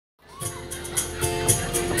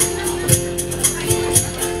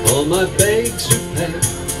my bags are packed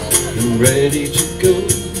and ready to go,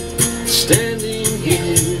 standing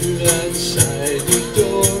here outside your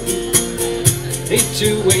door. Hate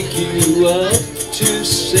to wake you up to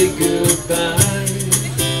say goodbye,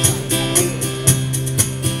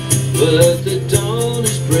 but the dawn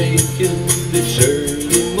is breaking, it's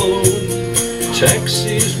early morning.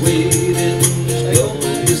 Taxi's waiting, he's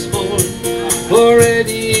blowing his horn.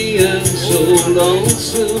 Already I'm so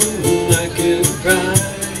lonesome I could cry.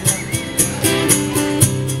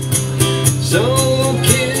 So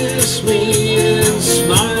kiss me and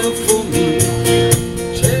smile for me,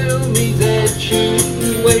 tell me that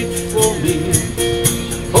you'll wait for me,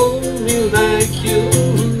 hold me like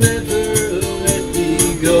you'll never let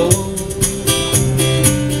me go.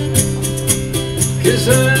 'Cause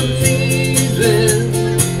I'm leaving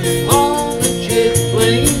on the jet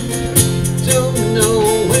plane, don't know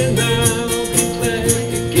when I'll be back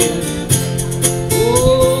again.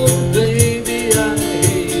 Oh baby, I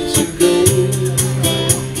hate to go.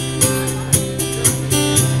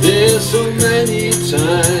 There's so many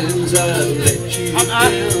times I've let you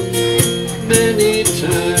down, many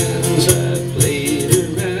times I've played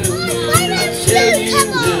around. I tell you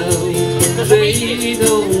now, they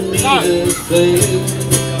don't mean a thing.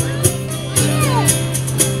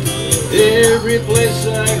 Every place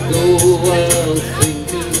I go I'll think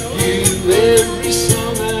of you, every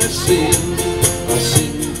song I sing I'll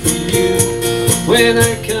sing for you. When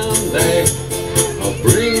I come back I'll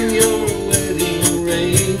bring your wedding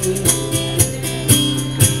ring.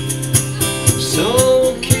 So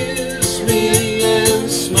kiss me and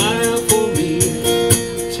smile for me,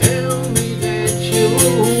 tell me that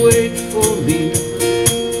you'll wait for me,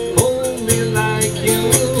 hold me like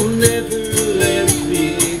you'll never let me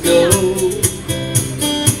go.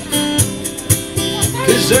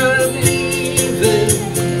 'Cause I'm leaving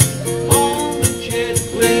on the jet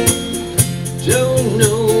plane, don't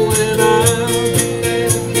know when I'll be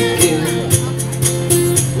back again.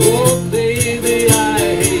 Oh baby, I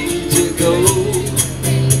hate to go.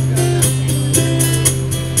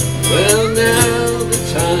 Well now the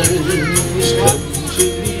time has come to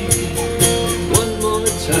leave. One more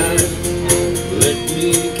time, let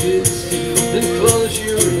me kiss you and close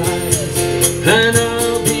your eyes, and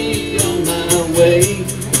I'll be on my way.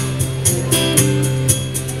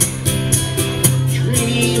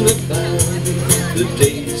 Dream about the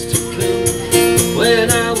days to come when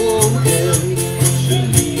I won't have to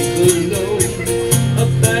leave alone,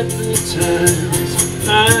 about the times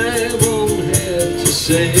I won't have to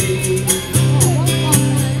say.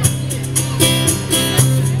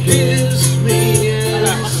 Kiss me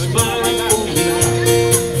and smile for me,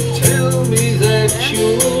 tell me that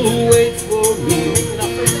you'll wait for me,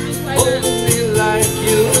 hold me like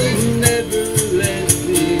you'll never let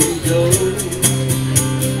me go.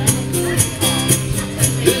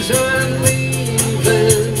 'Cause I'm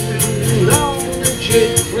leaving on the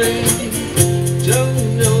jet plane,